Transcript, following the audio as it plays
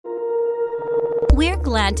We're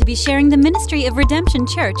glad to be sharing the ministry of Redemption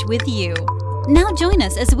Church with you. Now join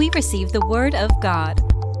us as we receive the Word of God.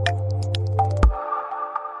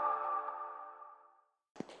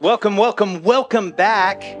 Welcome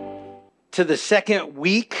back to the second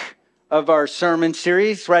week of our sermon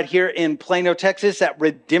series right here in Plano, Texas at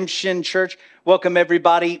Redemption Church. Welcome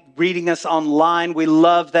everybody reading us online. We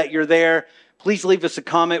love that you're there. Please leave us a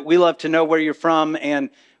comment. We love to know where you're from and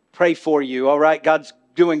pray for you. All right, God's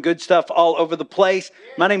doing good stuff all over the place.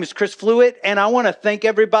 My name is Chris Fluitt, and I want to thank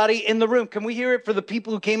everybody in the room. Can we hear it for the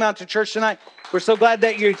people who came out to church tonight? We're so glad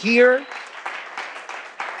that you're here.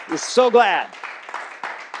 We're so glad.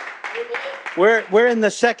 We're in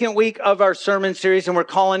the second week of our sermon series, and we're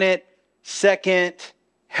calling it Second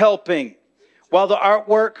Helping. While the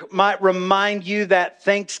artwork might remind you that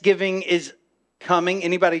Thanksgiving is coming.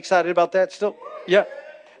 Anybody excited about that still? Yeah.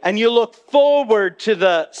 And you look forward to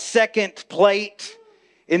the second plate.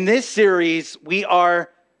 In this series, we are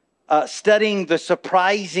studying the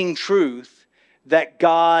surprising truth that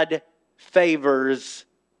God favors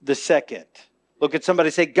the second. Look at somebody,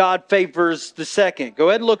 say, God favors the second. Go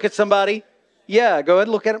ahead and look at somebody. Yeah, go ahead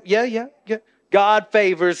and look at them. Yeah. God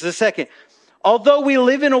favors the second. Although we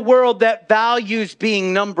live in a world that values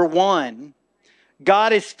being number one,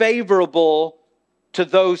 God is favorable to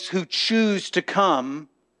those who choose to come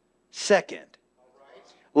second.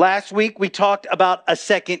 Last week, we talked about a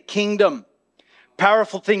second kingdom.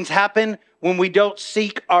 Powerful things happen when we don't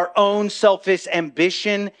seek our own selfish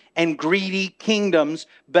ambition and greedy kingdoms,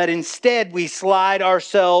 but instead we slide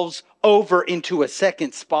ourselves over into a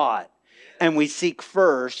second spot and we seek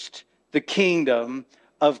first the kingdom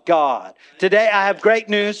of God. Today, I have great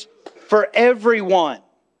news for everyone.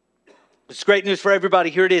 It's great news for everybody.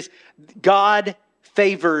 Here it is. God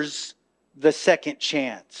favors the second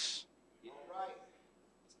chance.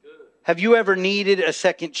 Have you ever needed a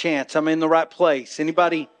second chance? I'm in the right place.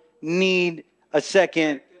 Anybody need a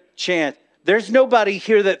second chance? There's nobody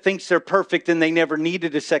here that thinks they're perfect and they never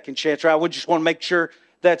needed a second chance, right? I would just want to make sure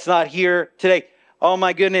that's not here today. Oh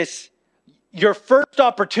my goodness. Your first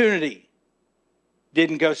opportunity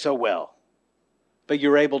didn't go so well, but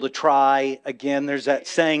you're able to try again. There's that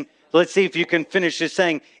saying. Let's see if you can finish this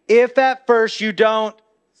saying. If at first you don't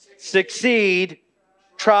succeed,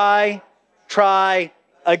 try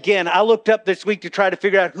again. I looked up this week to try to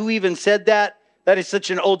figure out who even said that. That is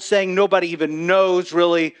such an old saying. Nobody even knows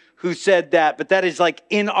really who said that. But that is like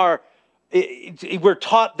in we're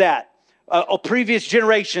taught that. Previous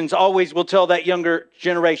generations always will tell that younger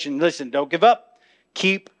generation, listen, don't give up.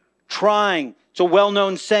 Keep trying. It's a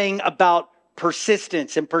well-known saying about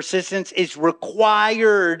persistence. And persistence is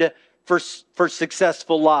required for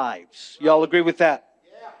successful lives. Y'all agree with that?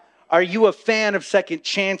 Are you a fan of second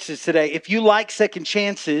chances today? If you like second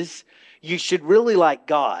chances, you should really like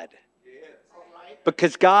God.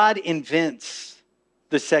 Because God invents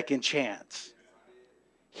the second chance.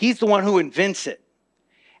 He's the one who invents it.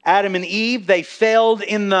 Adam and Eve, they failed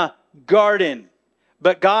in the garden,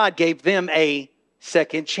 but God gave them a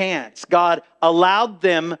second chance. God allowed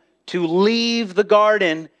them to leave the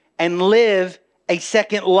garden and live a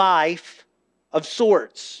second life of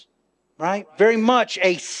sorts. Right? Very much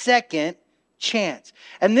a second chance.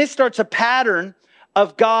 And this starts a pattern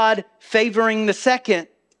of God favoring the second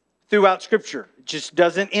throughout Scripture. It just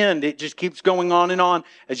doesn't end. It just keeps going on and on.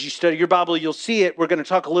 As you study your Bible, you'll see it. We're going to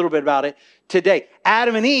talk a little bit about it today.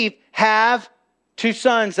 Adam and Eve have two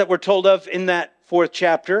sons that we're told of in that fourth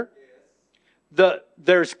chapter.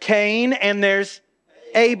 There's Cain and there's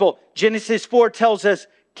Abel. Genesis 4 tells us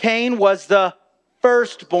Cain was the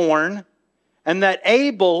firstborn, and that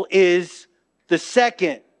Abel is the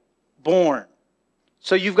second born.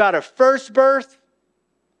 So you've got a first birth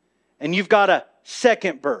and you've got a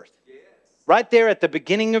second birth. Right there at the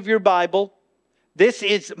beginning of your Bible.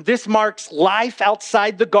 This marks life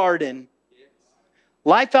outside the garden.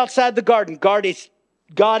 Life outside the garden. God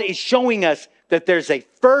is showing us that there's a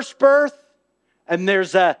first birth and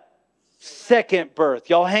there's a second birth.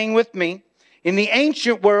 Y'all hang with me. In the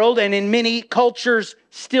ancient world and in many cultures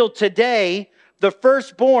still today, the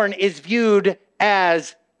firstborn is viewed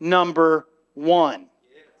as number one.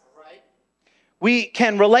 We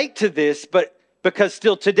can relate to this, but because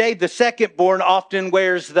still today the secondborn often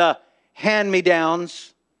wears the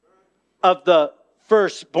hand-me-downs of the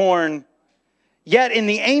firstborn. Yet in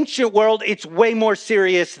the ancient world, it's way more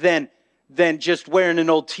serious than just wearing an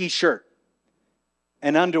old t-shirt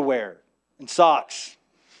and underwear and socks.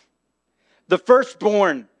 The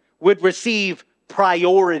firstborn would receive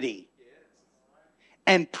priority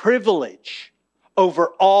and privilege over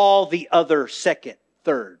all the other second,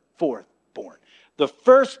 third, fourth born. The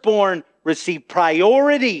firstborn received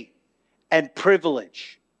priority and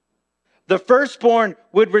privilege. The firstborn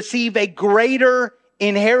would receive a greater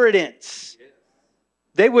inheritance.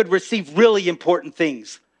 They would receive really important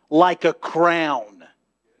things like a crown.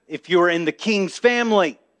 If you were in the king's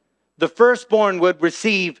family, the firstborn would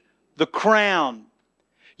receive the crown.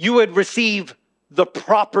 You would receive the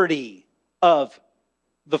property of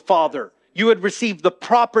the father. You would receive the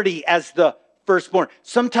property as the firstborn.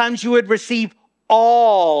 Sometimes you would receive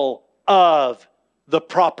all of the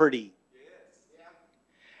property.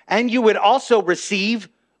 And you would also receive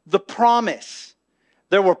the promise.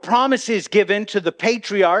 There were promises given to the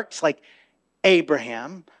patriarchs like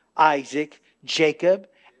Abraham, Isaac, Jacob,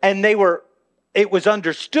 and it was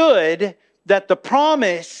understood that the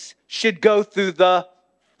promise should go through the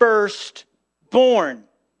firstborn.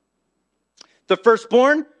 The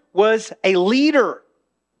firstborn was a leader,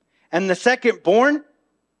 and the secondborn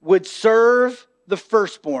would serve the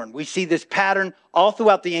firstborn. We see this pattern all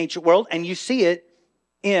throughout the ancient world, and you see it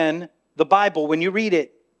in the Bible when you read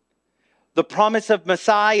it. The promise of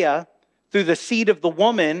Messiah through the seed of the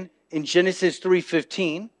woman in Genesis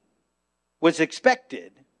 3:15 was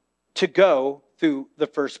expected to go through the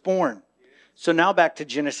firstborn. So now back to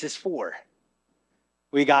Genesis 4.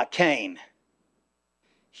 We got Cain.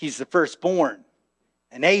 He's the firstborn.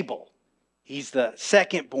 And Abel, he's the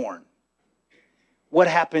secondborn. What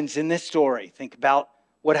happens in this story? Think about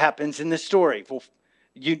what happens in this story. Well,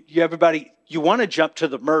 everybody, you want to jump to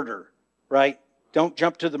the murder, right? Don't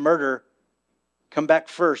jump to the murder. Come back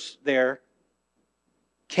first there.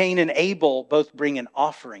 Cain and Abel both bring an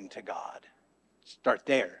offering to God. Start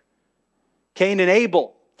there. Cain and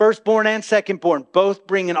Abel, firstborn and secondborn, both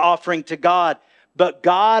bring an offering to God. But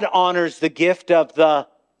God honors the gift of the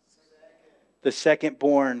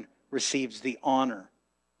secondborn receives the honor.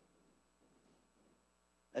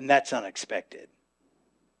 And that's unexpected.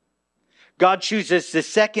 God chooses the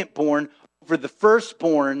secondborn over the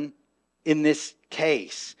firstborn in this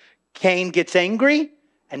case. Cain gets angry,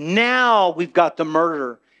 and now we've got the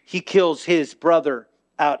murder. He kills his brother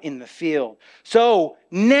out in the field. So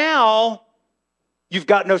now you've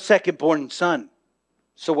got no secondborn son.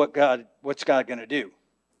 So what's God going to do?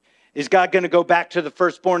 Is God going to go back to the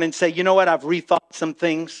firstborn and say, you know what, I've rethought some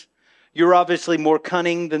things. You're obviously more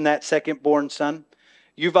cunning than that secondborn son.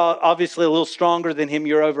 You've obviously a little stronger than him.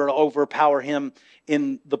 You're over to overpower him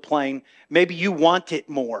in the plain. Maybe you want it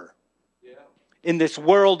more. Yeah. In this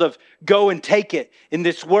world of go and take it. In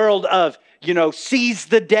this world of, seize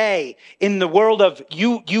the day. In the world of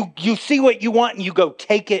you see what you want and you go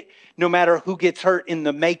take it no matter who gets hurt in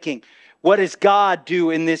the making. What does God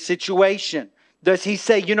do in this situation? Does he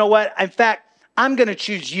say, you know what? In fact, I'm going to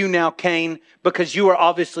choose you now, Cain, because you are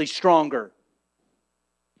obviously stronger.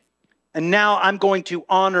 And now I'm going to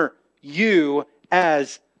honor you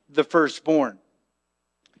as the firstborn.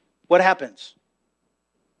 What happens?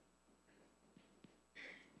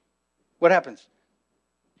 What happens?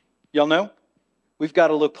 Y'all know? We've got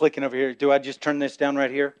a little clicking over here. Do I just turn this down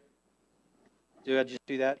right here? Do I just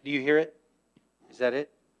do that? Do you hear it? Is that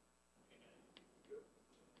it?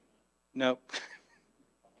 No.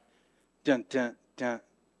 Dun, dun, dun.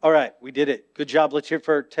 All right, we did it. Good job. Let's hear it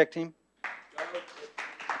for our tech team.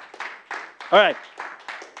 All right.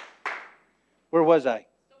 Where was I?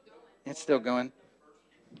 It's still going.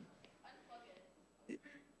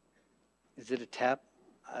 Is it a tap?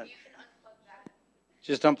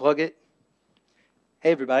 Just unplug it.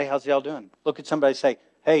 Hey, everybody. How's y'all doing? Look at somebody and say,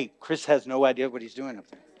 hey, Chris has no idea what he's doing up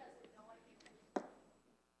there.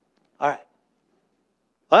 All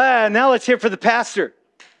right. Now let's hear for the pastor.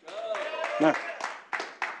 No.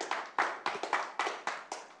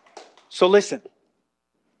 So listen.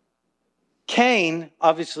 Cain,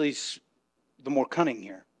 obviously, is the more cunning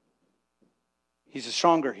here. He's the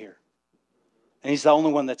stronger here. And he's the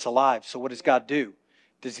only one that's alive. So what does God do?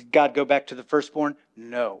 Does God go back to the firstborn?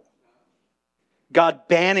 No. God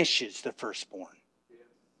banishes the firstborn.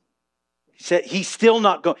 He said he's still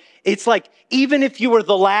not going. It's like, even if you were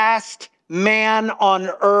the last man on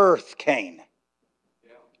earth, Cain,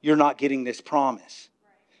 you're not getting this promise.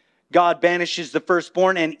 God banishes the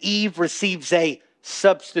firstborn, and Eve receives a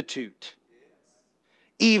substitute.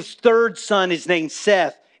 Eve's third son is named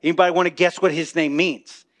Seth. Anybody want to guess what his name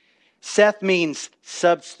means? Seth means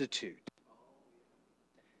substitute.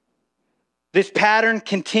 This pattern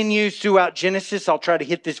continues throughout Genesis. I'll try to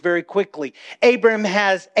hit this very quickly. Abraham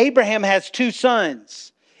has two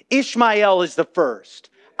sons. Ishmael is the first.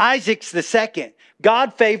 Isaac's the second.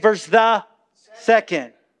 God favors the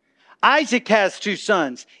second. Isaac has two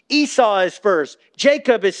sons. Esau is first.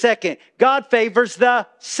 Jacob is second. God favors the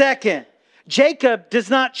second. Jacob does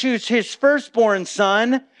not choose his firstborn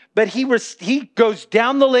son, But he goes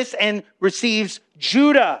down the list and receives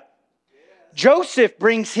Judah. Joseph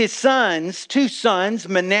brings his sons, 2 sons,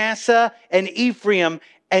 Manasseh and Ephraim,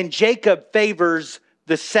 and Jacob favors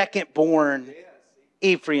the second-born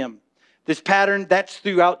Ephraim. This pattern, that's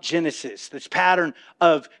throughout Genesis. This pattern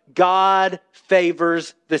of God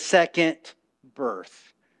favors the second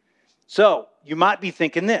birth. So you might be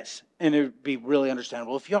thinking this, and it would be really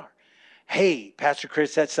understandable if you are. Hey, Pastor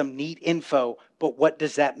Chris, that's some neat info, but what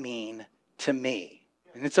does that mean to me?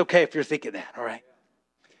 And it's okay if you're thinking that, all right?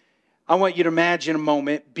 I want you to imagine a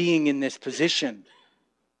moment being in this position.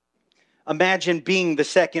 Imagine being the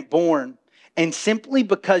second born, and simply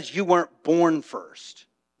because you weren't born first,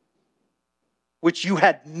 which you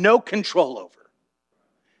had no control over,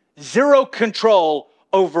 0 control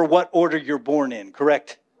over what order you're born in,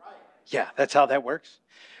 correct? Yeah, that's how that works.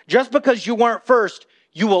 Just because you weren't first,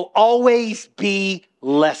 you will always be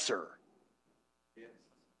lesser.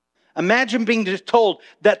 Imagine being just told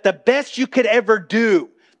that the best you could ever do,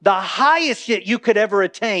 the highest that you could ever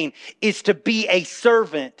attain, is to be a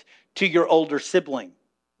servant to your older sibling.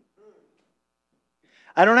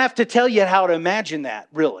 I don't have to tell you how to imagine that,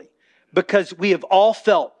 really, because we have all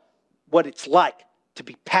felt what it's like to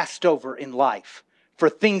be passed over in life for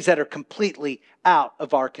things that are completely out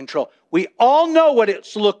of our control. We all know what it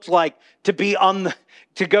looks like to be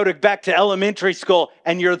back to elementary school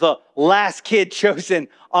and you're the last kid chosen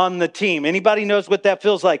on the team. Anybody knows what that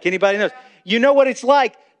feels like? Anybody knows? You know what it's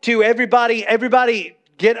like to everybody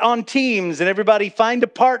get on teams and everybody find a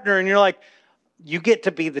partner, and you're like, you get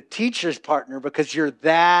to be the teacher's partner because you're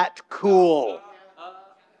that cool.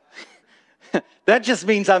 That just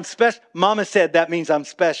means I'm special. Mama said that means I'm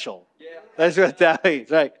special. That's what that means,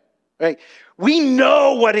 right? We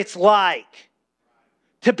know what it's like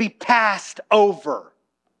to be passed over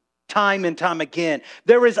time and time again.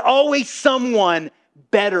 There is always someone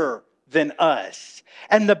better than us.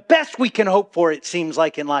 And the best we can hope for, it seems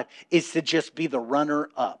like in life, is to just be the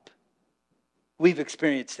runner-up. We've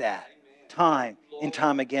experienced that time and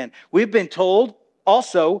time again. We've been told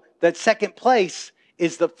also that second place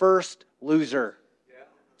is the first loser.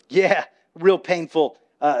 Yeah, real painful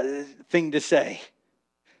thing to say.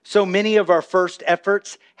 So many of our first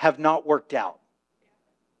efforts have not worked out.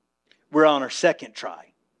 We're on our second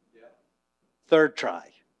try, third try,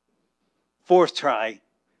 fourth try,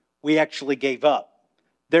 we actually gave up.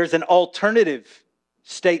 There's an alternative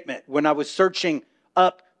statement when I was searching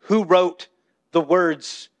up who wrote the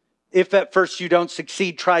words, if at first you don't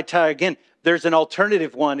succeed, try again. There's an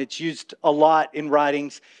alternative one. It's used a lot in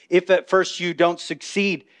writings. If at first you don't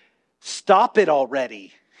succeed, stop it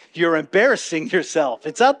already. You're embarrassing yourself.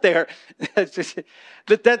 It's out there.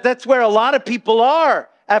 But that's where a lot of people are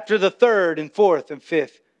after the third and fourth and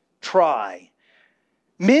fifth try.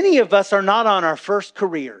 Many of us are not on our first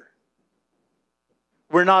career.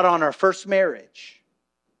 We're not on our first marriage.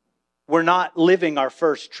 We're not living our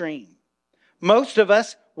first dream. Most of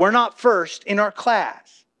us, we're not first in our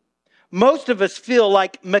class. Most of us feel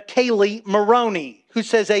like Michaela Maroney. Who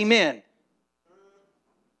says amen?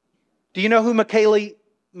 Do you know who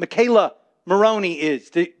Michaela Maroney is?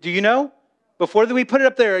 Do you know? Before we put it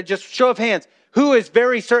up there, just show of hands. Who is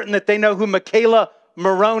very certain that they know who Michaela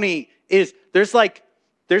Maroney is? There's like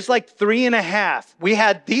 3.5. We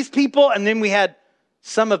had these people, and then we had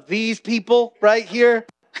some of these people right here.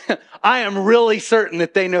 I am really certain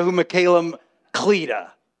that they know who Michaela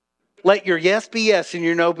Cleta. Let your yes be yes and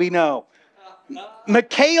your no be no.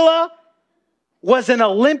 Michaela was an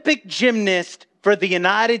Olympic gymnast for the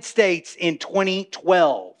United States in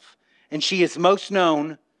 2012. And she is most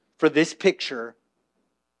known for this picture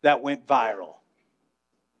that went viral.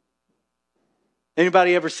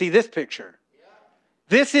 Anybody ever see this picture?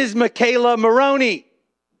 This is Michaela Maroney.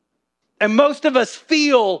 And most of us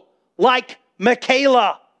feel like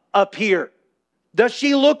Michaela up here. Does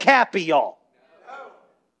she look happy, y'all?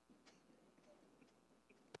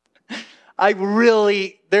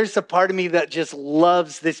 There's a part of me that just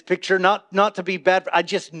loves this picture. Not to be bad, I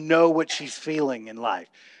just know what she's feeling in life.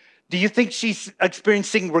 Do you think she's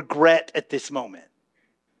experiencing regret at this moment?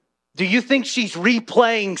 Do you think she's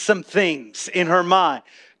replaying some things in her mind?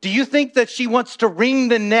 Do you think that she wants to wring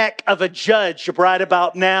the neck of a judge right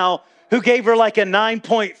about now who gave her like a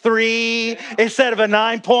 9.3 instead of a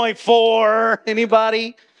 9.4?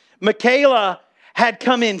 Anybody? Michaela had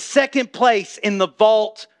come in second place in the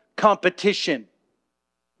vault competition.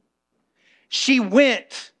 She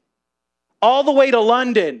went all the way to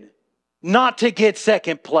London not to get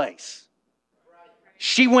second place.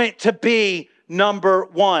 She went to be number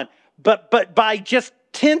one. But by just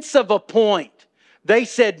tenths of a point, they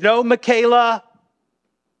said, no, Michaela,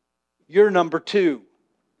 you're number two.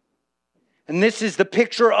 And this is the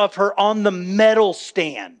picture of her on the medal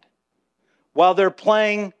stand while they're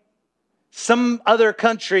playing some other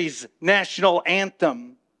country's national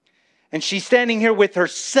anthem. And she's standing here with her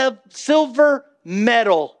silver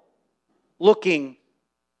medal, looking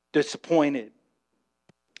disappointed.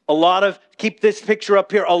 Keep this picture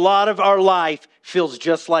up here, a lot of our life feels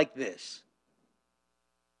just like this.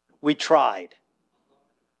 We tried.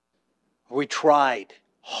 We tried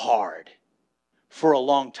hard for a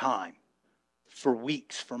long time. For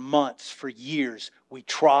weeks, for months, for years. We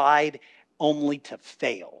tried only to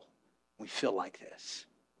fail. We feel like this.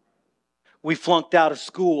 We flunked out of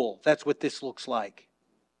school. That's what this looks like.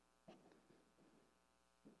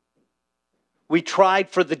 We tried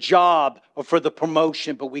for the job or for the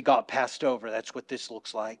promotion, but we got passed over. That's what this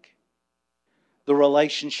looks like. The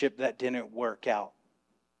relationship that didn't work out.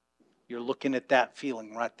 You're looking at that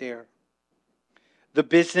feeling right there. The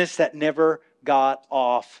business that never got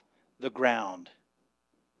off the ground.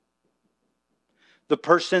 The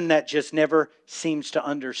person that just never seems to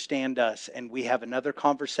understand us, and we have another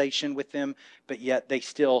conversation with them, but yet they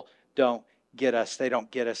still don't get us. They don't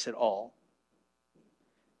get us at all.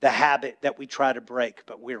 The habit that we try to break,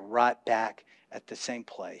 but we're right back at the same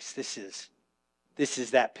place. This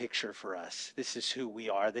is that picture for us. This is who we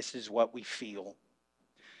are. This is what we feel.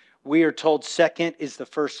 We are told second is the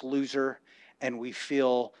first loser, and we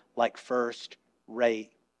feel like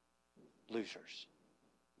first-rate losers.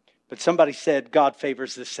 But somebody said God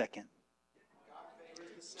favors the second.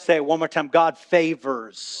 Say it one more time. God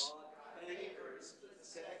favors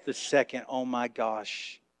the second. Oh my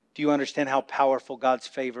gosh. Do you understand how powerful God's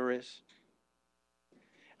favor is?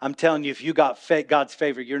 I'm telling you, if you got God's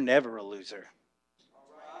favor, you're never a loser.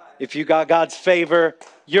 If you got God's favor,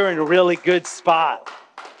 you're in a really good spot.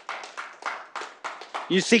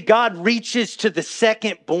 You see, God reaches to the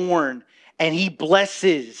second born and He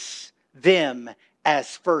blesses them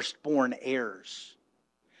as firstborn heirs.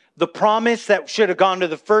 The promise that should have gone to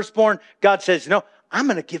the firstborn, God says, no, I'm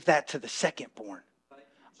going to give that to the secondborn.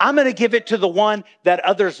 I'm going to give it to the one that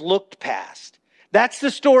others looked past. That's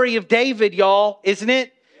the story of David, y'all, isn't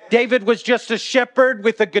it? David was just a shepherd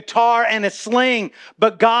with a guitar and a sling,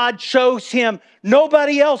 but God chose him.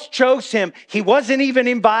 Nobody else chose him. He wasn't even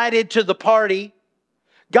invited to the party.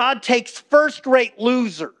 God takes first-rate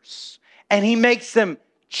losers and He makes them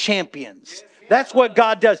champions. That's what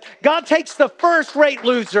God does. God takes the first-rate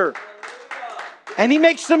loser and He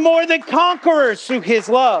makes them more than conquerors through His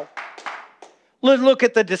love. Look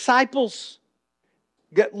at the disciples.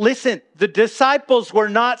 Listen, the disciples were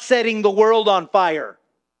not setting the world on fire.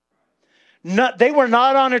 They were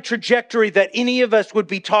not on a trajectory that any of us would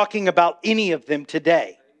be talking about any of them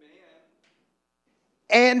today.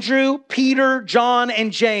 Andrew, Peter, John,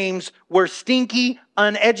 and James were stinky,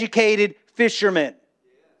 uneducated fishermen.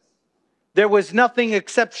 There was nothing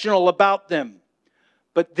exceptional about them.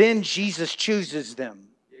 But then Jesus chooses them.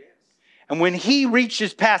 And when He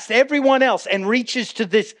reaches past everyone else and reaches to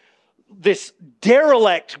this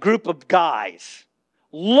derelict group of guys,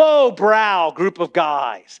 low-brow group of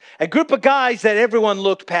guys, a group of guys that everyone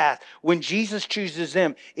looked past, when Jesus chooses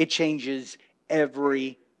them, it changes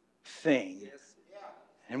everything.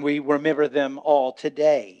 And we remember them all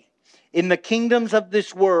today. In the kingdoms of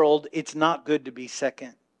this world, it's not good to be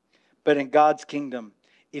second. But in God's kingdom,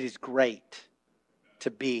 it is great to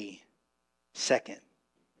be second.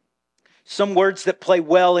 Some words that play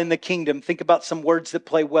well in the kingdom. Think about some words that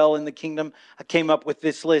play well in the kingdom. I came up with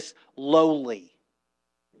this list. Lowly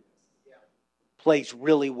plays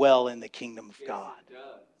really well in the kingdom of God.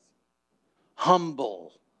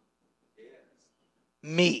 Humble.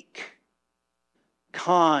 Meek.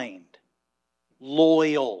 Kind.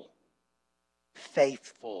 Loyal.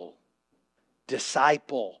 Faithful.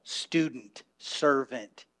 Disciple, student,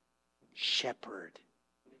 servant, shepherd.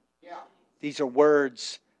 These are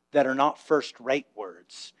words that are not first-rate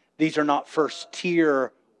words. These are not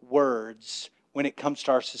first-tier words when it comes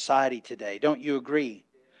to our society today. Don't you agree?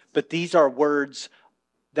 But these are words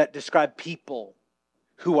that describe people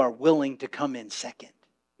who are willing to come in second.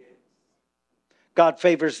 God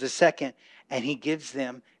favors the second, and He gives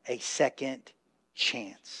them a second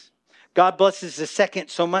chance. God blesses the second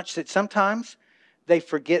so much that sometimes they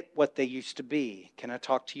forget what they used to be. Can I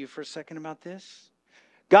talk to you for a second about this?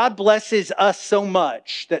 God blesses us so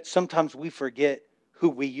much that sometimes we forget who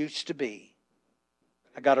we used to be.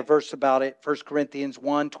 I got a verse about it, 1 Corinthians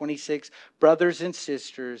 1:26. Brothers and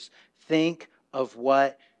sisters, think of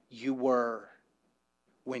what you were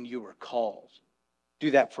when you were called.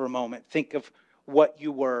 Do that for a moment. Think of what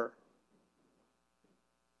you were.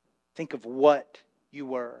 Think of what you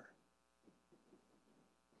were.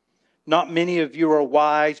 Not many of you are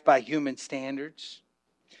wise by human standards.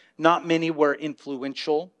 Not many were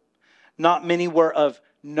influential. Not many were of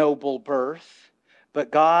noble birth.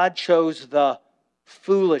 But God chose the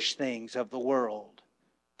foolish things of the world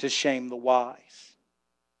to shame the wise.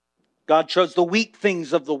 God chose the weak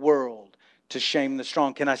things of the world to shame the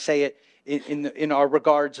strong. Can I say it in our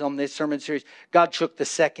regards on this sermon series? God took the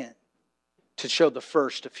second to show the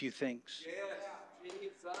first a few things.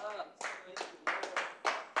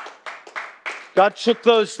 God took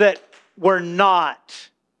those that were not,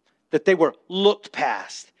 that they were looked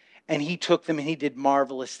past, and He took them and He did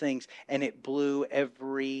marvelous things, and it blew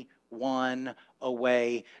every one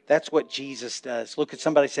away. That's what Jesus does. Look at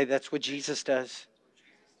somebody, say, that's what Jesus does.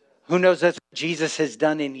 Who knows that's what Jesus has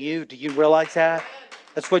done in you? Do you realize that?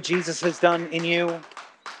 That's what Jesus has done in you.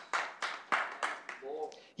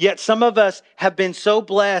 Yet some of us have been so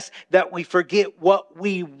blessed that we forget what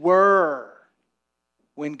we were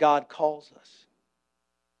when God calls us.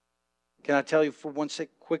 Can I tell you for one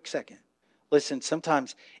quick second? Listen,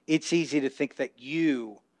 sometimes it's easy to think that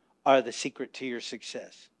you are the secret to your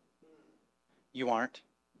success. You aren't.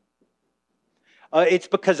 It's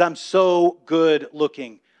because I'm so good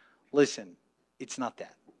looking. Listen, it's not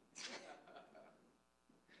that.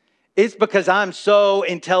 It's because I'm so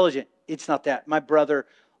intelligent. It's not that. My brother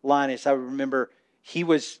Linus, I remember he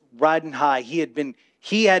was riding high.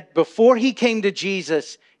 Before he came to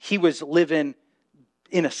Jesus, he was living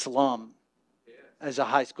in a slum as a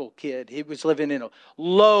high school kid. He was living in a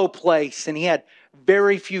low place and he had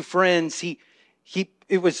very few friends.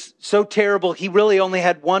 It was so terrible. He really only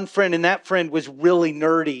had one friend, and that friend was really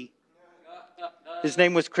nerdy. His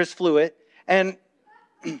name was Chris Fluitt. And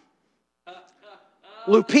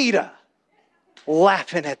Lupita,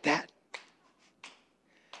 laughing at that.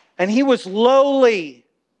 And he was lowly.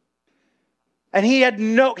 And he had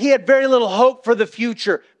very little hope for the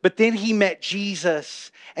future. But then he met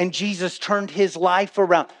Jesus, and Jesus turned his life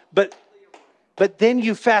around. But then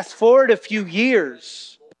you fast forward a few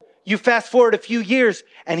years.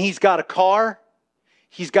 And he's got a car.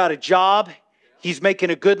 He's got a job. He's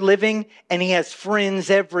making a good living. And he has friends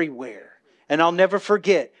everywhere. And I'll never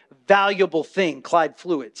forget, valuable thing Clyde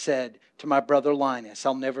Fluitt said to my brother Linus.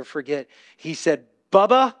 I'll never forget. He said,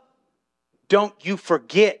 Bubba, don't you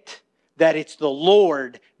forget that it's the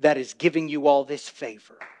Lord that is giving you all this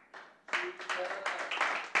favor.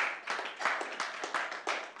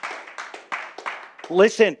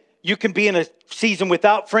 Listen, you can be in a season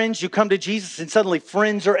without friends. You come to Jesus and suddenly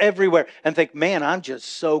friends are everywhere and think, man, I'm just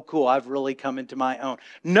so cool. I've really come into my own.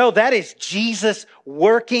 No, that is Jesus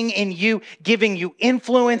working in you, giving you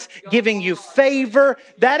influence, giving you favor.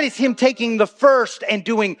 That is Him taking the first and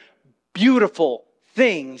doing beautiful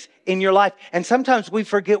things in your life. And sometimes we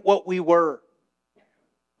forget what we were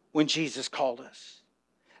when Jesus called us.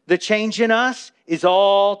 The change in us is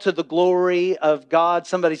all to the glory of God.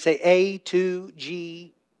 Somebody say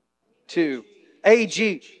A2G2.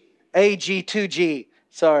 AG2G.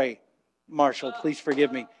 Sorry, Marshall, please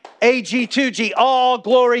forgive me. AG2G. All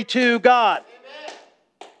glory to God.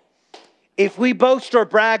 If we boast or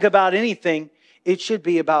brag about anything, it should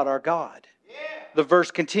be about our God. The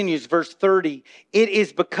verse continues, verse 30. It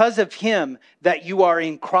is because of Him that you are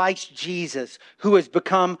in Christ Jesus, who has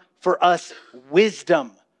become for us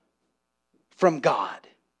wisdom from God.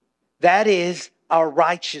 That is our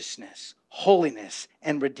righteousness, holiness,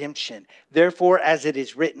 and redemption. Therefore, as it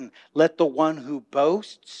is written, let the one who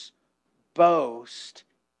boasts, boast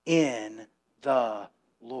in the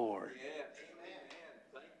Lord.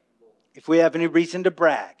 If we have any reason to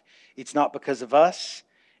brag, it's not because of us.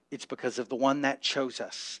 It's because of the one that chose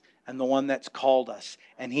us and the one that's called us.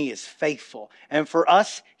 And He is faithful. And for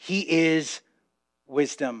us, He is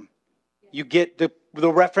wisdom. You get the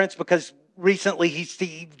reference because recently,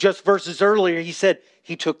 he just verses earlier, he said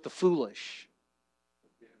He took the foolish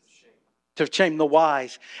to shame the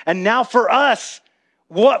wise. And now for us,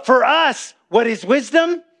 what is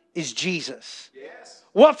wisdom is Jesus. Yes.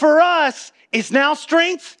 What for us is now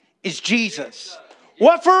strength is Jesus.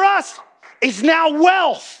 What for us is now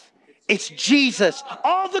wealth. It's Jesus.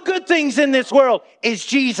 All the good things in this world is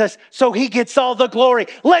Jesus. So He gets all the glory.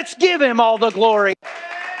 Let's give Him all the glory.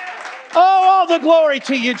 Oh, all the glory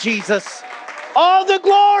to you, Jesus. All the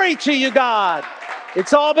glory to you, God.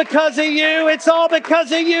 It's all because of you. It's all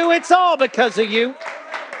because of you. It's all because of you.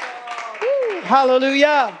 Woo,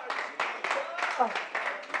 hallelujah.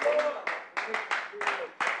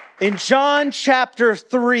 In John chapter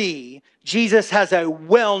 3, Jesus has a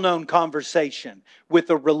well-known conversation with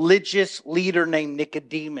a religious leader named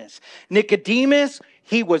Nicodemus. Nicodemus,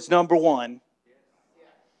 he was number one.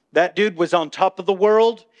 That dude was on top of the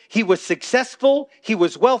world. He was successful. He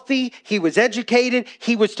was wealthy. He was educated.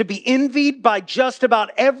 He was to be envied by just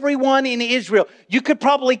about everyone in Israel. You could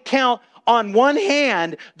probably count on one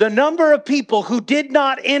hand the number of people who did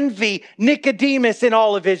not envy Nicodemus in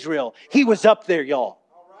all of Israel. He was up there, y'all.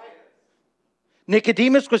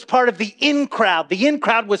 Nicodemus was part of the in crowd. The in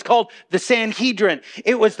crowd was called the Sanhedrin.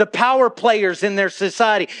 It was the power players in their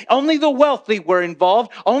society. Only the wealthy were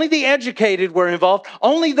involved. Only the educated were involved.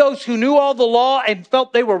 Only those who knew all the law and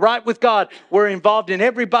felt they were right with God were involved. And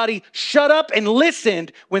everybody shut up and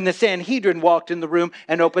listened when the Sanhedrin walked in the room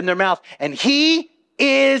and opened their mouth. And he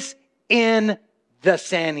is in the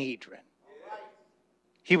Sanhedrin.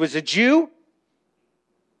 He was a Jew.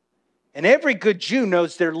 And every good Jew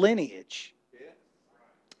knows their lineage.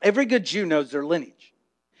 Every good Jew knows their lineage.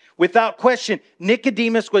 Without question,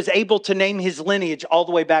 Nicodemus was able to name his lineage all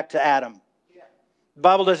the way back to Adam. The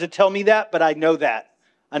Bible doesn't tell me that, but I know that.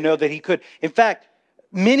 I know that he could. In fact,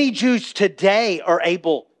 many Jews today are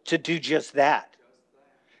able to do just that.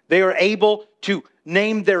 They are able to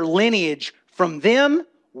name their lineage from them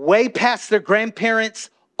way past their grandparents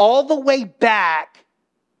all the way back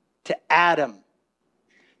to Adam.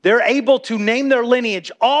 They're able to name their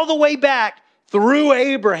lineage all the way back through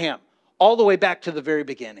Abraham, all the way back to the very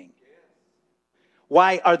beginning.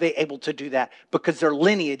 Why are they able to do that? Because their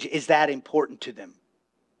lineage is that important to them.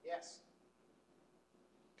 Yes.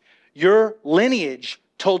 Your lineage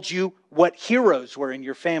told you what heroes were in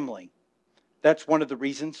your family. That's one of the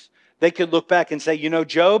reasons. They could look back and say, you know,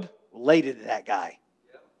 Job, related to that guy.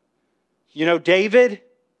 Yep. You know, David,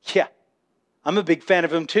 yeah, I'm a big fan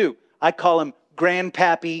of him too. I call him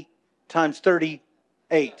Grandpappy times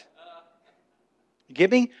 38. You get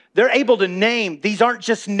me? They're able to name. These aren't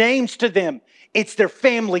just names to them. It's their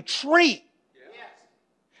family tree. Yes.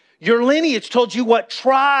 Your lineage told you what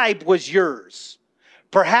tribe was yours.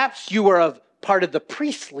 Perhaps you were a part of the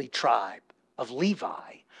priestly tribe of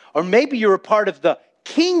Levi. Or maybe you were part of the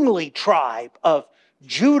kingly tribe of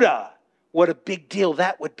Judah. What a big deal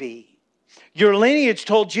that would be. Your lineage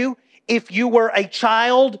told you if you were a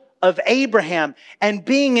child of Abraham, and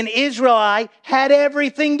being an Israelite had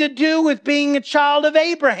everything to do with being a child of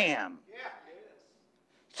Abraham.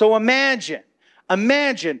 So imagine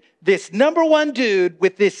this number one dude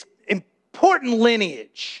with this important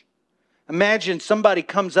lineage. Imagine somebody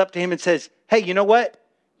comes up to him and says, hey, you know what?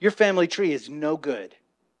 Your family tree is no good.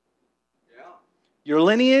 Yeah. Your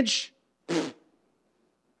lineage,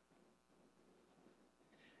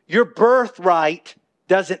 your birthright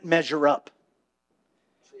doesn't measure up.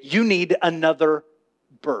 You need another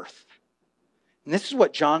birth. And this is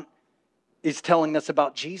what John is telling us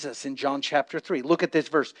about Jesus in John chapter 3. Look at this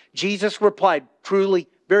verse. Jesus replied, truly,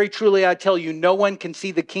 very truly, I tell you, no one can see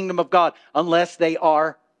the kingdom of God unless they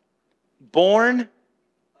are born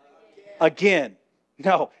again.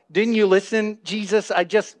 No, didn't you listen, Jesus? I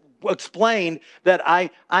just explained that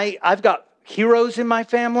I've got heroes in my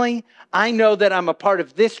family. I know that I'm a part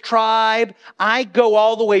of this tribe. I go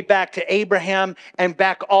all the way back to Abraham and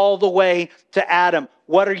back all the way to Adam.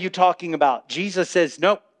 What are you talking about? Jesus says,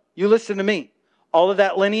 nope, you listen to me. All of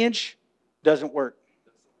that lineage doesn't work.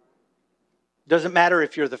 Doesn't matter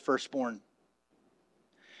if you're the firstborn.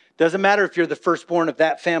 Doesn't matter if you're the firstborn of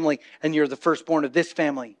that family and you're the firstborn of this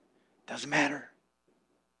family. Doesn't matter.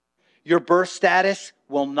 Your birth status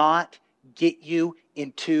will not get you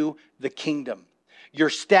into the kingdom. Your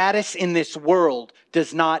status in this world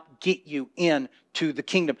does not get you into the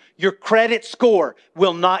kingdom. Your credit score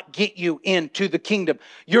will not get you into the kingdom.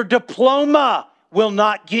 Your diploma will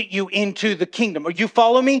not get you into the kingdom. Are you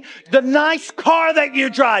follow me? The nice car that you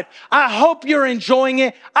drive, I hope you're enjoying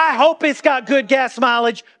it. I hope it's got good gas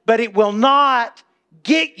mileage, but it will not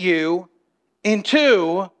get you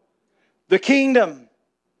into the kingdom.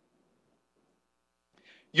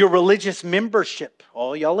 Your religious membership.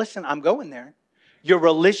 Oh, y'all listen, I'm going there. Your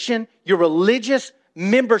religious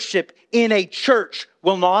membership in a church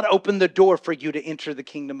will not open the door for you to enter the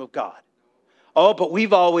kingdom of God. Oh, but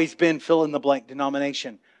we've always been fill in the blank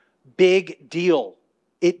denomination. Big deal.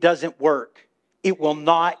 It doesn't work. It will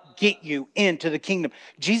not get you into the kingdom.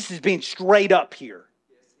 Jesus is being straight up here.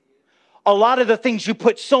 A lot of the things you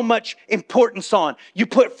put so much importance on, you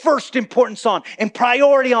put first importance on and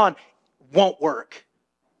priority on, won't work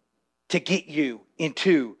to get you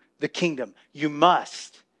into the kingdom. You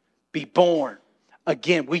must be born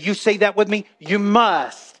again. Will you say that with me? You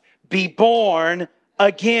must be born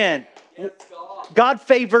again. God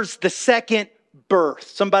favors the second birth.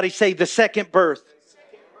 Somebody say the second birth.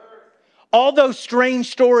 All those strange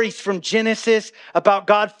stories from Genesis about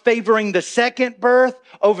God favoring the second birth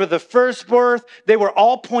over the first birth, they were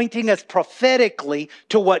all pointing us prophetically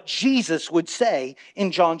to what Jesus would say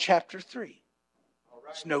in John chapter 3.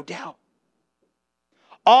 There's no doubt.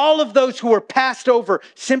 All of those who were passed over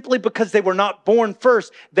simply because they were not born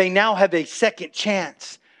first, they now have a second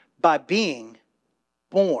chance by being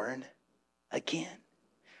born again.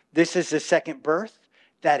 This is the second birth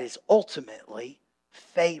that is ultimately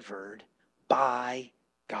favored by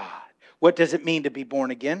God. What does it mean to be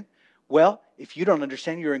born again? Well, if you don't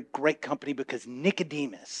understand, you're in great company, because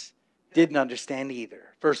Nicodemus didn't understand either.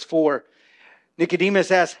 Verse 4,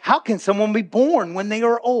 Nicodemus asks, how can someone be born when they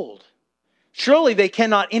are old? Surely they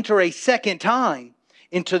cannot enter a second time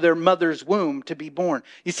into their mother's womb to be born.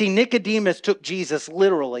 You see, Nicodemus took Jesus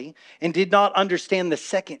literally and did not understand the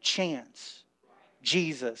second chance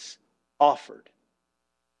Jesus offered.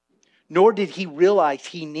 Nor did he realize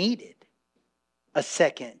he needed a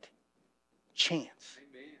second chance.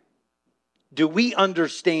 Amen. Do we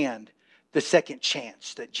understand the second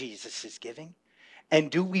chance that Jesus is giving?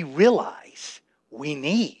 And do we realize we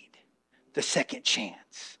need the second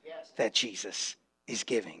chance that Jesus is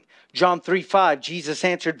giving? John 3:5, Jesus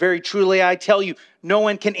answered, very truly I tell you, no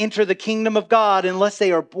one can enter the kingdom of God unless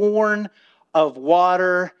they are born of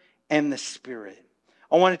water and the Spirit.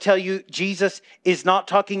 I want to tell you, Jesus is not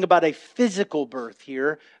talking about a physical birth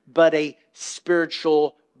here, but a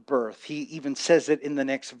spiritual birth. He even says it in the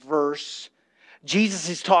next verse. Jesus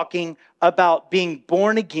is talking about being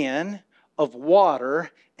born again of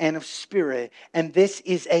water and of Spirit. And this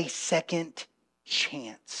is a second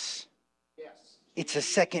chance. Yes. It's a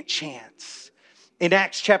second chance. In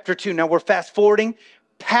Acts chapter 2, now we're fast forwarding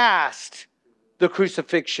past the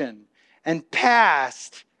crucifixion and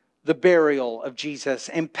past the burial of Jesus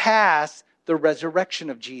and past the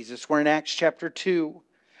resurrection of Jesus. We're in Acts chapter 2.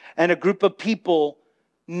 And a group of people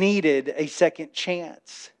needed a second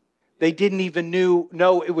chance. They didn't even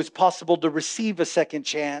know it was possible to receive a second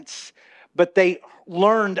chance. But they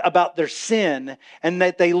learned about their sin, and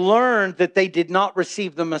that they learned that they did not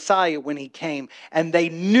receive the Messiah when he came. And they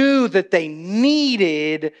knew that they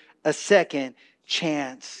needed a second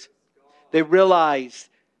chance. They realized,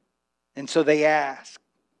 and so they asked,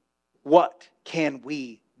 what can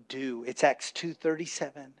we do? It's Acts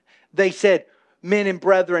 2:37. They said, men and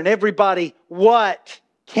brethren, everybody, what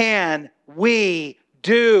can we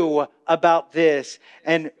do about this?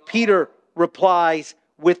 And Peter replies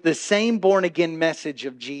with the same born again message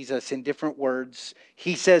of Jesus in different words.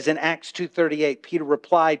 He says in Acts 2:38, Peter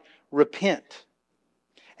replied, repent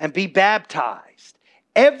and be baptized,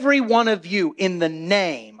 every one of you, in the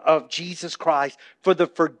name of Jesus Christ for the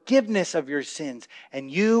forgiveness of your sins, and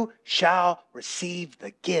you shall receive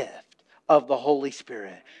the gift of the Holy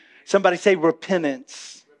Spirit. Somebody say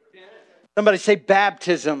repentance. Somebody say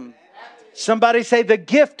baptism. Somebody say the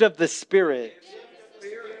gift of the Spirit.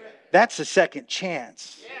 That's a second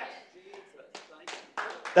chance.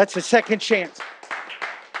 That's a second chance.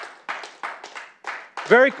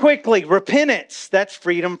 Very quickly, repentance, that's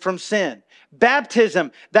freedom from sin.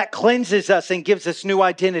 Baptism, that cleanses us and gives us new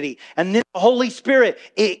identity. And then the Holy Spirit,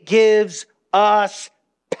 it gives us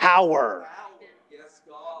power.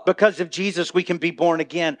 Because of Jesus, we can be born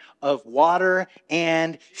again of water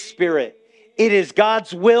and Spirit. It is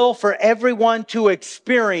God's will for everyone to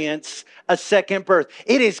experience a second birth.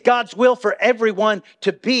 It is God's will for everyone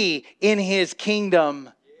to be in His kingdom.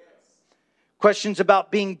 Questions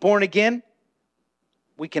about being born again?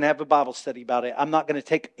 We can have a Bible study about it. I'm not going to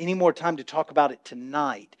take any more time to talk about it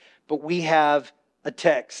tonight, but we have a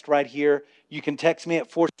text right here. You can text me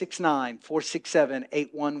at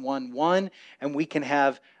 469-467-8111, and we can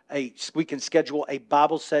schedule a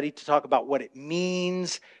Bible study to talk about what it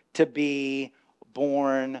means to be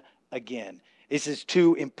born again. This is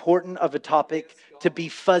too important of a topic to be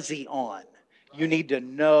fuzzy on. You need to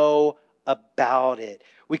know about it.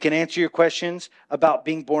 We can answer your questions about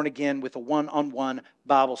being born again with a one-on-one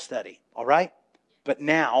Bible study. All right? But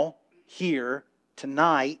now, here,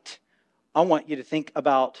 tonight, I want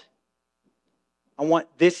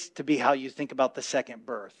this to be how you think about the second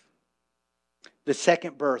birth. The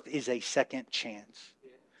second birth is a second chance.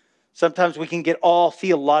 Sometimes we can get all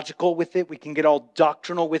theological with it. We can get all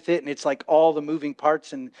doctrinal with it. And it's like all the moving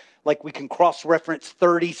parts. And like we can cross-reference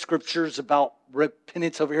 30 scriptures about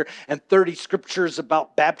repentance over here and 30 scriptures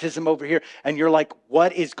about baptism over here. And you're like,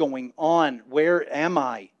 what is going on? Where am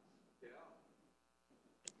I?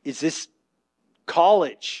 Is this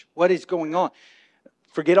college? What is going on?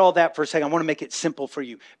 Forget all that for a second. I want to make it simple for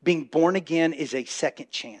you. Being born again is a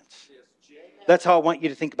second chance. That's how I want you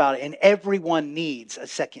to think about it. And everyone needs a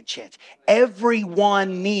second chance.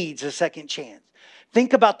 Everyone needs a second chance.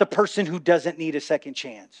 Think about the person who doesn't need a second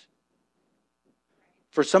chance.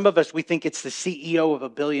 For some of us, we think it's the CEO of a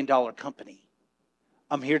billion-dollar company.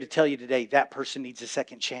 I'm here to tell you today, that person needs a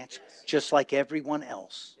second chance, just like everyone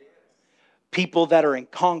else. People that are in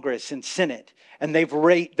Congress and Senate, and they've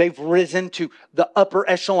risen to the upper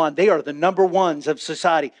echelon. They are the number ones of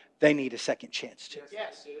society. They need a second chance too.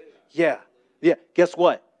 Yeah. Guess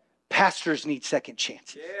what? Pastors need second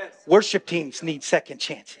chances. Worship teams need second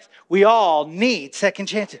chances. We all need second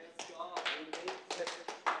chances.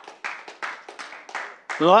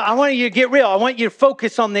 Well, I want you to get real. I want you to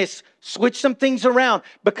focus on this. Switch some things around,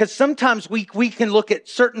 because sometimes we can look at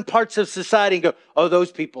certain parts of society and go, oh,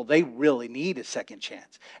 those people, they really need a second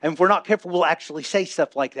chance. And if we're not careful, we'll actually say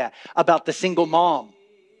stuff like that about the single mom.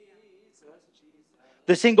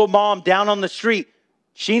 The single mom down on the street,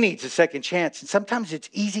 she needs a second chance. And sometimes it's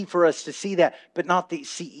easy for us to see that, but not the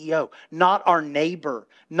CEO, not our neighbor,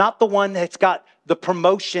 not the one that's got the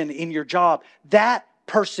promotion in your job. That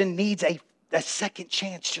person needs a second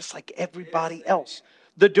chance just like everybody else.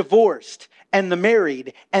 The divorced and the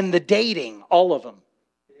married and the dating, all of them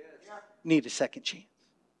need a second chance.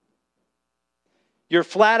 You're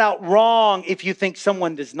flat out wrong if you think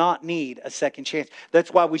someone does not need a second chance.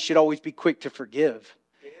 That's why we should always be quick to forgive.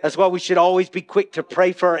 That's why we should always be quick to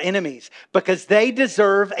pray for our enemies, because they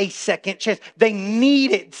deserve a second chance. They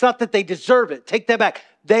need it. It's not that they deserve it. Take that back.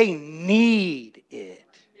 They need it.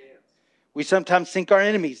 We sometimes think our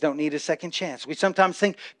enemies don't need a second chance. We sometimes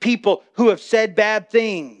think people who have said bad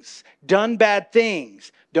things, done bad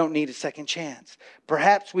things, don't need a second chance.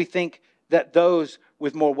 Perhaps we think that those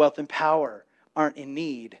with more wealth and power aren't in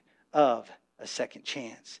need of a second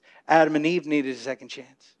chance. Adam and Eve needed a second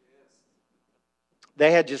chance.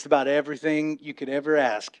 They had just about everything you could ever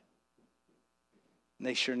ask. And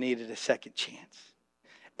they sure needed a second chance.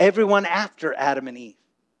 Everyone after Adam and Eve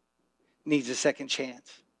needs a second chance.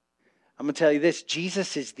 I'm going to tell you this,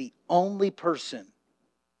 Jesus is the only person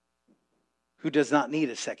who does not need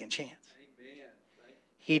a second chance.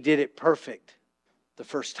 He did it perfect the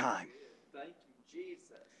first time.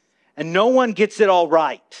 And no one gets it all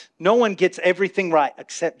right. No one gets everything right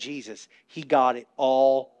except Jesus. He got it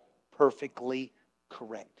all perfectly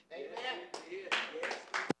correct.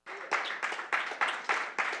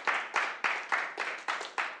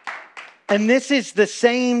 And this is the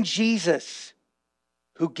same Jesus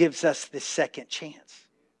who gives us the second chance.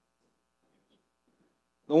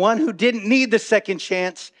 The one who didn't need the second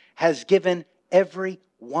chance has given every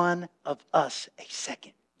one of us a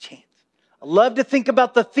second chance. I love to think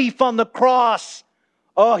about the thief on the cross.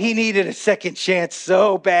 Oh, he needed a second chance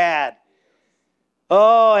so bad.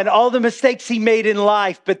 Oh, and all the mistakes he made in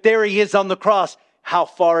life, but there he is on the cross. How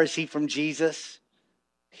far is he from Jesus?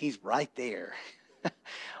 He's right there.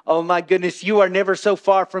 Oh my goodness, you are never so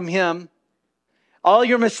far from him. All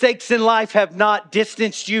your mistakes in life have not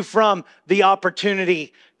distanced you from the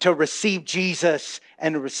opportunity to receive Jesus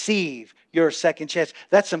and receive your second chance.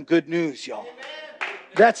 That's some good news, y'all.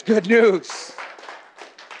 That's good news.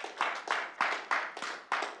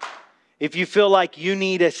 If you feel like you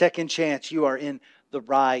need a second chance, you are in the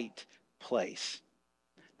right place.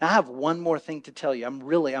 Now, I have one more thing to tell you.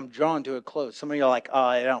 I'm drawn to a close. Some of you are like, oh,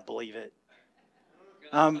 I don't believe it.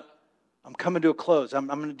 I'm coming to a close. I'm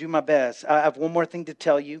going to do my best. I have one more thing to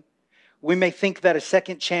tell you. We may think that a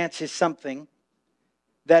second chance is something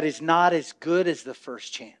that is not as good as the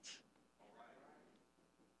first chance.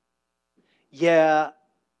 Yeah,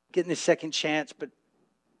 getting a second chance, but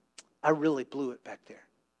I really blew it back there.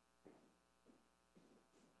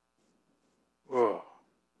 Whoa.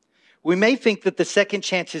 We may think that the second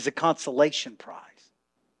chance is a consolation prize.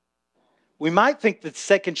 We might think that the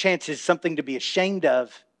second chance is something to be ashamed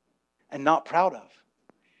of and not proud of.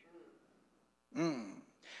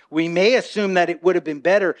 We may assume that it would have been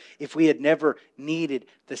better if we had never needed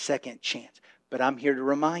the second chance. But I'm here to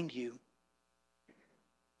remind you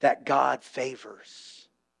that God favors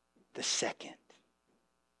the second.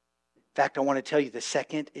 In fact, I want to tell you the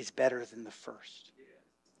second is better than the first.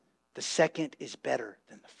 The second is better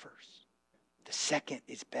than the first. The second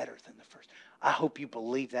is better than the first. I hope you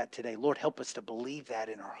believe that today. Lord, help us to believe that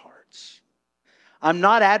in our hearts. I'm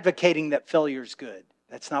not advocating that failure is good.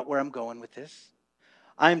 That's not where I'm going with this.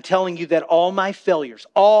 I'm telling you that all my failures,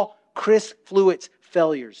 all Chris Fluitt's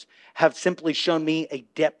failures, have simply shown me a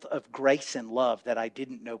depth of grace and love that I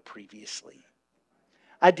didn't know previously.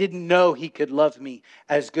 I didn't know he could love me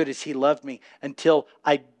as good as he loved me until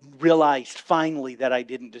I realized finally that I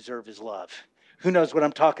didn't deserve his love. Who knows what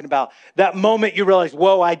I'm talking about? That moment you realize,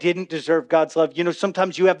 whoa, I didn't deserve God's love. You know,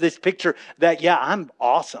 sometimes you have this picture that, yeah, I'm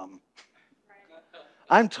awesome.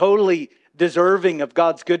 I'm totally deserving of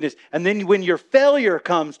God's goodness. And then when your failure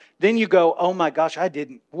comes, then you go, oh my gosh, I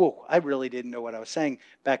really didn't know what I was saying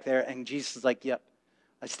back there. And Jesus is like, yep,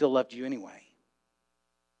 I still loved you anyway.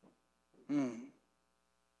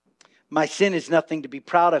 My sin is nothing to be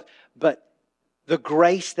proud of, but the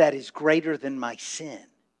grace that is greater than my sin,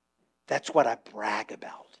 that's what I brag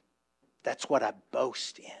about. That's what I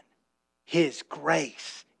boast in. His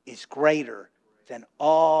grace is greater than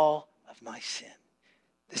all of my sin.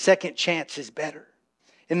 The second chance is better.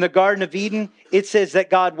 In the Garden of Eden, it says that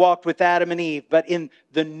God walked with Adam and Eve. But in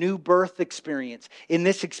the new birth experience, in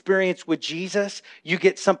this experience with Jesus, you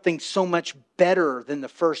get something so much better than the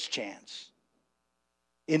first chance.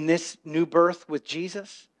 In this new birth with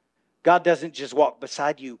Jesus, God doesn't just walk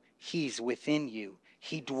beside you. He's within you.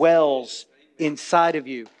 He dwells inside of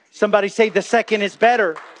you. Somebody say the second is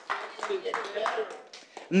better.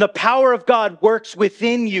 And the power of God works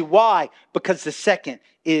within you. Why? Because the second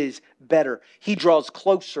is better. He draws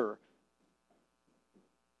closer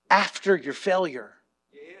after your failure.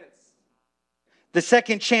 Yes. The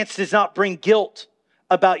second chance does not bring guilt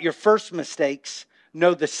about your first mistakes.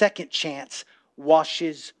 No, the second chance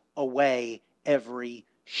washes away every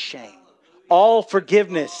shame. All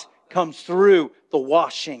forgiveness comes through the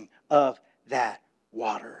washing of that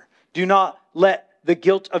water. Do not let the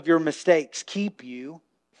guilt of your mistakes keep you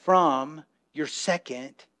from your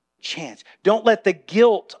second chance. Don't let the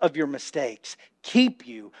guilt of your mistakes keep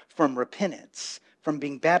you from repentance, from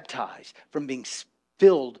being baptized, from being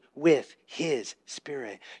filled with His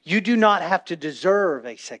Spirit. You do not have to deserve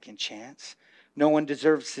a second chance. No one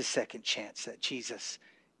deserves the second chance that Jesus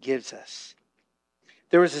gives us.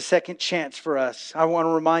 There was a second chance for us. I want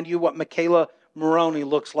to remind you what Michaela Maroney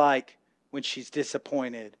looks like when she's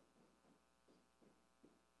disappointed.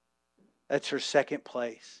 That's her second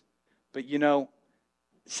place. But you know,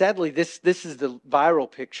 sadly, this is the viral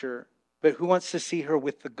picture. But who wants to see her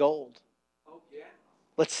with the gold? Oh, yeah.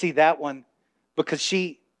 Let's see that one. Because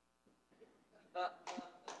she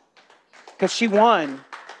won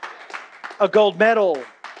a gold medal.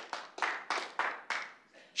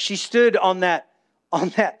 She stood on that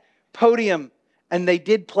podium and they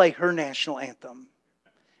did play her national anthem.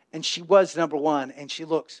 And she was number one and she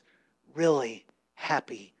looks really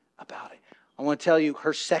happy about it. I want to tell you,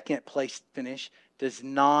 her second place finish does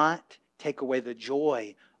not take away the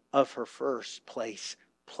joy of her first place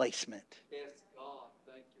placement. Yes, God.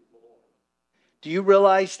 Thank you, Lord. Do you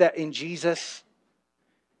realize that in Jesus,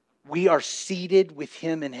 we are seated with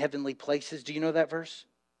Him in heavenly places? Do you know that verse?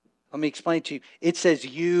 Let me explain it to you. It says,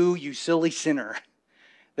 you silly sinner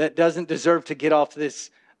that doesn't deserve to get off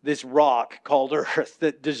this rock called earth,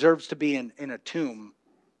 that deserves to be in a tomb.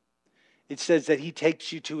 It says that He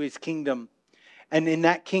takes you to His kingdom. And in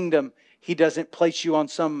that kingdom, He doesn't place you on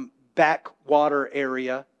some backwater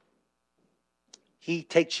area. He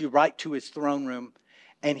takes you right to His throne room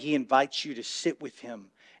and He invites you to sit with Him.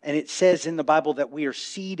 And it says in the Bible that we are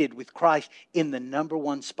seated with Christ in the number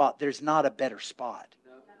one spot. There's not a better spot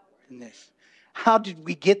than this. How did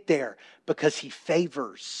we get there? Because He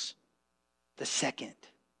favors the second.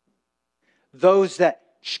 Those that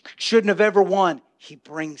shouldn't have ever won, He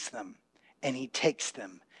brings them and He takes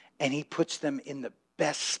them. And He puts them in the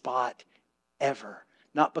best spot ever.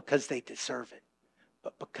 Not because they deserve it,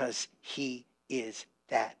 but because He is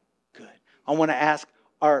that good. I want to ask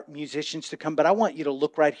our musicians to come, but I want you to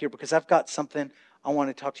look right here because I've got something I want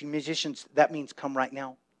to talk to you. Musicians, that means come right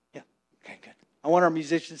now. Yeah, okay, good. I want our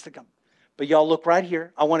musicians to come. But y'all look right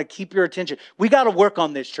here. I want to keep your attention. We got to work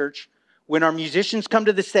on this, church. When our musicians come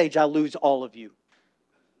to the stage, I lose all of you.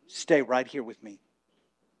 Stay right here with me.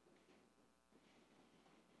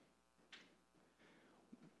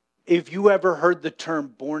 If you ever heard the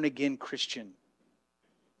term born-again Christian,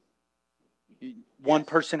 one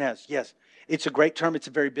person has, yes. It's a great term. It's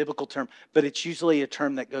a very biblical term. But it's usually a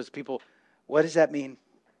term that goes, people, what does that mean?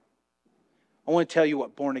 I want to tell you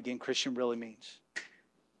what born-again Christian really means.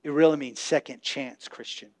 It really means second chance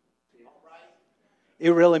Christian. It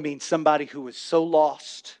really means somebody who was so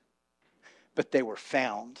lost, but they were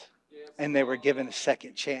found and they were given a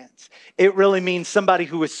second chance. It really means somebody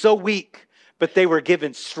who was so weak, but they were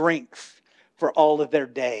given strength for all of their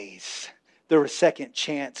days. They're a second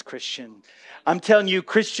chance Christian. I'm telling you,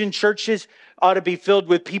 Christian churches ought to be filled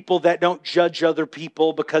with people that don't judge other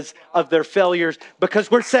people because of their failures, because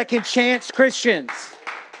we're second chance Christians.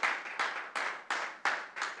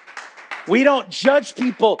 We don't judge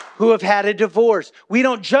people who have had a divorce. We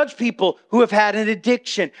don't judge people who have had an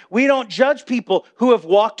addiction. We don't judge people who have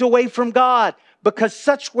walked away from God. because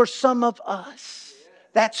such were some of us.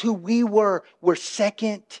 That's who we were. We're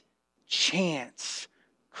second chance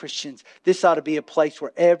Christians. This ought to be a place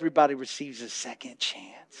where everybody receives a second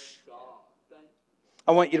chance.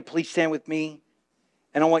 I want you to please stand with me.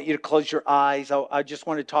 And I want you to close your eyes. I just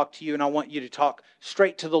want to talk to you, and I want you to talk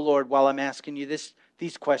straight to the Lord while I'm asking you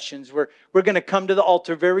these questions. We're going to come to the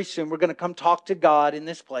altar very soon. We're going to come talk to God in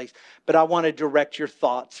this place. But I want to direct your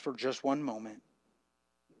thoughts for just one moment.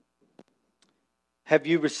 Have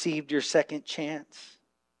you received your second chance?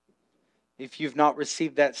 If you've not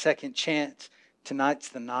received that second chance, tonight's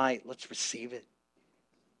the night. Let's receive it.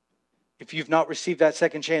 If you've not received that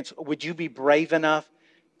second chance, would you be brave enough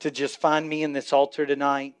to just find me in this altar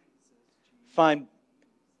tonight? Find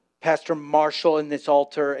Pastor Marshall in this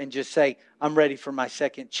altar and just say, I'm ready for my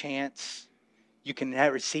second chance. You can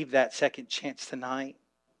receive that second chance tonight.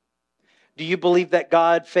 Do you believe that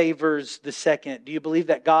God favors the second? Do you believe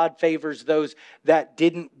that God favors those that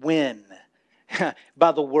didn't win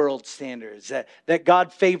by the world standards? That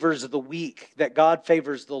God favors the weak, that God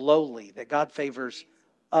favors the lowly, that God favors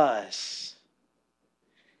us?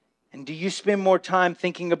 And do you spend more time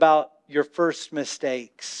thinking about your first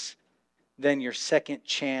mistakes than your second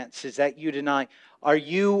chance? Is that you tonight? Are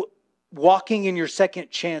you walking in your second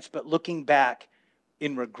chance but looking back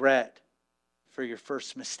in regret for your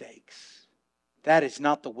first mistakes? That is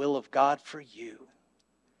not the will of God for you.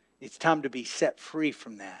 It's time to be set free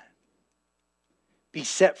from that. Be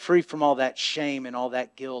set free from all that shame and all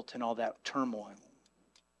that guilt and all that turmoil.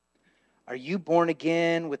 Are you born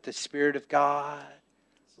again with the Spirit of God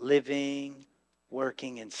living,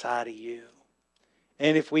 working inside of you?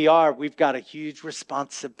 And if we are, we've got a huge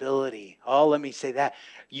responsibility. Oh, let me say that.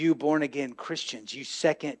 You born again Christians, you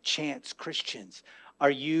second chance Christians, are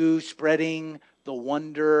you spreading the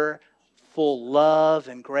wonderful love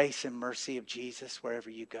and grace and mercy of Jesus wherever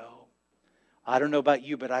you go? I don't know about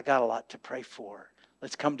you, but I got a lot to pray for.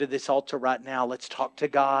 Let's come to this altar right now. Let's talk to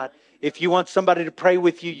God. If you want somebody to pray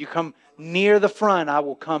with you, you come near the front. I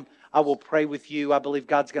will come. I will pray with you. I believe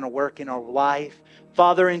God's going to work in our life.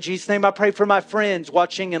 Father, in Jesus' name, I pray for my friends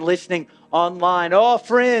watching and listening online. Oh,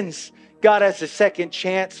 friends, God has a second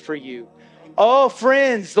chance for you. Oh,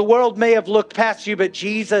 friends, the world may have looked past you, but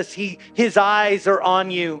Jesus, His eyes are on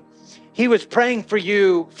you. He was praying for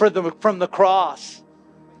you from the cross.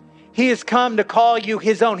 He has come to call you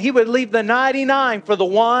His own. He would leave the 99 for the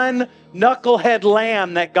one knucklehead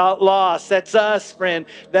lamb that got lost. That's us, friend.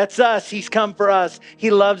 That's us. He's come for us.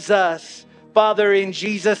 He loves us. Father, in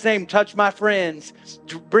Jesus' name, touch my friends.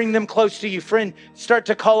 Bring them close to you. Friend, start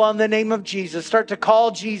to call on the name of Jesus. Start to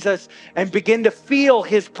call Jesus and begin to feel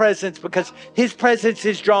His presence, because His presence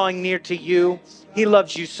is drawing near to you. He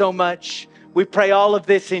loves you so much. We pray all of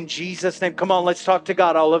this in Jesus' name. Come on, let's talk to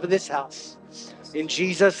God all over this house. In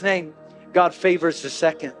Jesus' name, God favors the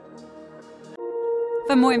second.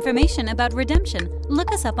 For more information about Redemption,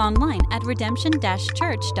 look us up online at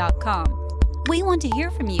redemption-church.com. We want to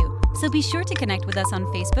hear from you, so be sure to connect with us on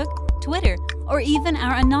Facebook, Twitter, or even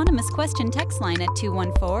our anonymous question text line at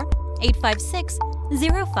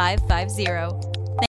 214-856-0550.